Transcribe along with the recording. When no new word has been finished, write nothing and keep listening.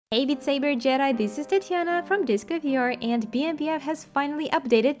Hey Beat Saber Jedi, this is Tetiana from Disco VR, and BMBF has finally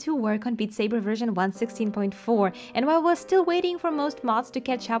updated to work on Beat Saber version 1.16.4. And while we're still waiting for most mods to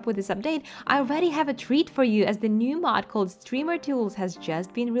catch up with this update, I already have a treat for you as the new mod called Streamer Tools has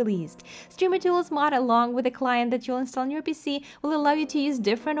just been released. Streamer Tools mod, along with a client that you'll install on your PC, will allow you to use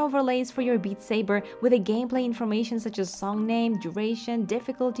different overlays for your Beat Saber with a gameplay information such as song name, duration,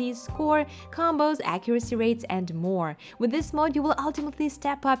 difficulty, score, combos, accuracy rates, and more. With this mod, you will ultimately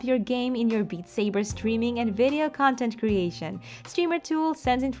step up your game in your Beat Saber streaming and video content creation. Streamer Tool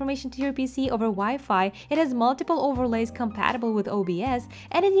sends information to your PC over Wi-Fi, it has multiple overlays compatible with OBS,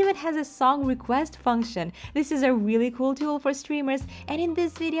 and it even has a song request function. This is a really cool tool for streamers, and in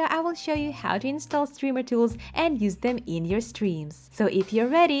this video I will show you how to install Streamer Tools and use them in your streams. So if you're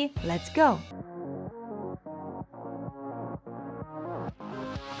ready, let's go!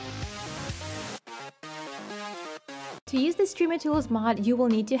 To use the Streamer Tools mod, you will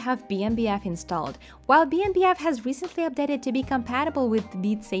need to have BMBF installed. While BMBF has recently updated to be compatible with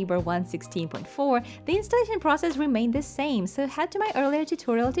Beat Saber 1.16.4, the installation process remained the same, so head to my earlier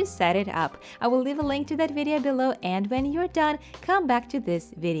tutorial to set it up. I will leave a link to that video below, and when you're done, come back to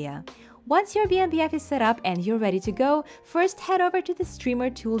this video. Once your BMBF is set up and you're ready to go, first head over to the Streamer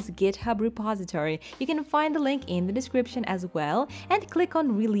Tools GitHub repository. You can find the link in the description as well and click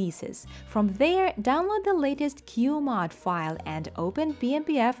on Releases. From there, download the latest QMod file and open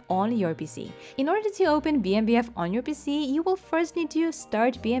BMBF on your PC. In order to open BMBF on your PC, you will first need to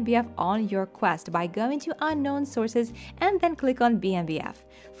start BMBF on your Quest by going to Unknown Sources and then click on BMBF.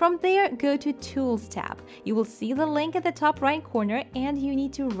 From there, go to Tools tab. You will see the link at the top right corner, and you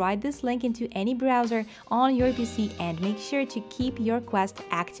need to write this link into any browser on your PC and make sure to keep your Quest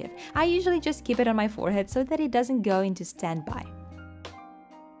active. I usually just keep it on my forehead so that it doesn't go into standby.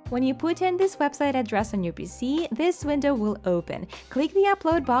 When you put in this website address on your PC, this window will open. Click the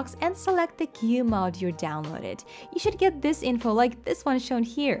upload box and select the QMod you downloaded. You should get this info like this one shown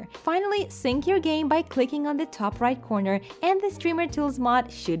here. Finally, sync your game by clicking on the top right corner, and the Streamer Tools mod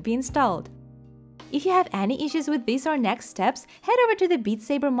should be installed. If you have any issues with this or next steps, head over to the Beat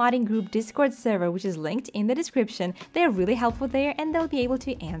Saber modding group Discord server, which is linked in the description. They're really helpful there and they'll be able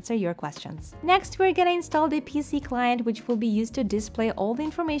to answer your questions. Next, we're gonna install the PC client, which will be used to display all the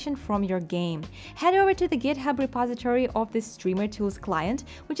information from your game. Head over to the GitHub repository of the Streamer Tools client,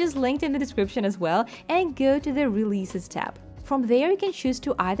 which is linked in the description as well, and go to the Releases tab. From there, you can choose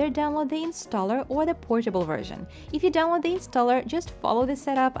to either download the installer or the portable version. If you download the installer, just follow the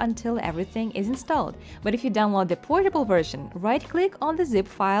setup until everything is installed. But if you download the portable version, right-click on the zip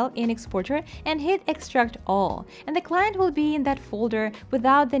file in Exporter and hit Extract All, and the client will be in that folder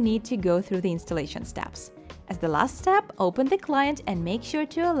without the need to go through the installation steps. As the last step, open the client and make sure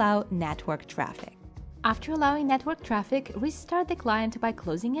to allow network traffic. After allowing network traffic, restart the client by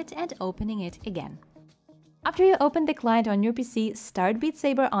closing it and opening it again. After you open the client on your PC, start Beat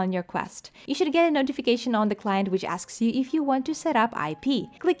Saber on your Quest. You should get a notification on the client which asks you if you want to set up IP.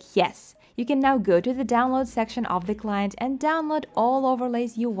 Click Yes. You can now go to the download section of the client and download all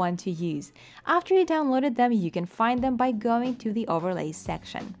overlays you want to use. After you downloaded them, you can find them by going to the Overlays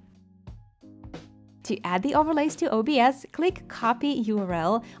section. To add the overlays to OBS, click Copy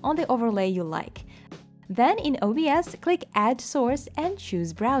URL on the overlay you like. Then in OBS, click Add Source and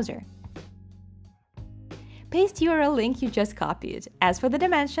choose Browser. Paste URL link you just copied. As for the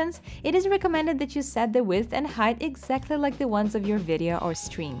dimensions, it is recommended that you set the width and height exactly like the ones of your video or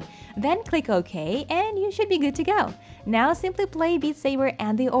stream. Then click OK and you should be good to go. Now simply play Beat Saber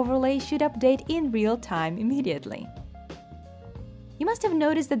and the overlay should update in real time immediately. You must have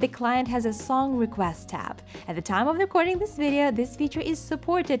noticed that the client has a Song Request tab. At the time of recording this video, this feature is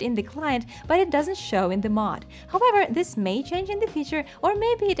supported in the client, but it doesn't show in the mod. However, this may change in the future, or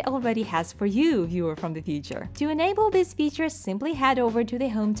maybe it already has for you, viewer from the future. To enable this feature, simply head over to the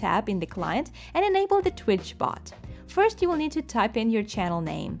Home tab in the client and enable the Twitch bot. First, you will need to type in your channel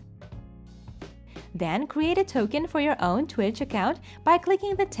name. Then, create a token for your own Twitch account by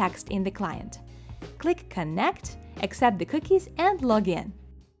clicking the text in the client. Click Connect, accept the cookies and log in.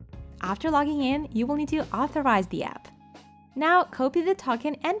 After logging in, you will need to authorize the app. Now copy the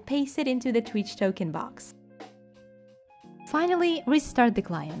token and paste it into the Twitch token box. Finally, restart the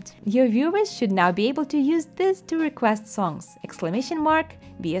client. Your viewers should now be able to use this to request songs, exclamation mark,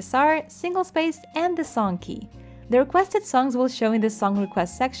 BSR, single space, and the song key. The requested songs will show in the song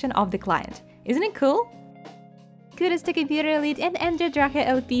request section of the client. Isn't it cool? kudos to ComputerElite and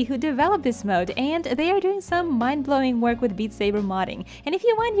EnderdracheLP who developed this mode, and they are doing some mind-blowing work with Beat Saber modding. And if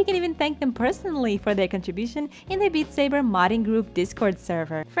you want, you can even thank them personally for their contribution in the Beat Saber modding group Discord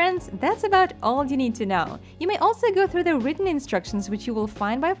server. Friends, that's about all you need to know. You may also go through the written instructions, which you will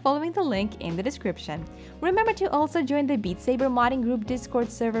find by following the link in the description. Remember to also join the Beat Saber modding group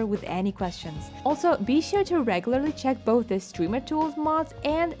Discord server with any questions. Also, be sure to regularly check both the Streamer Tools mods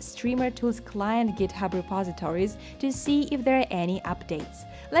and Streamer Tools client GitHub repositories to see if there are any updates.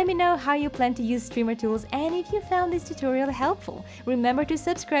 Let me know how you plan to use Streamer Tools and if you found this tutorial helpful. Remember to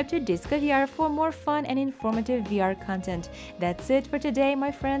subscribe to Disco VR for more fun and informative VR content. That's it for today,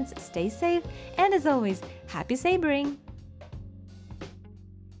 my friends. Stay safe, and as always, happy sabering!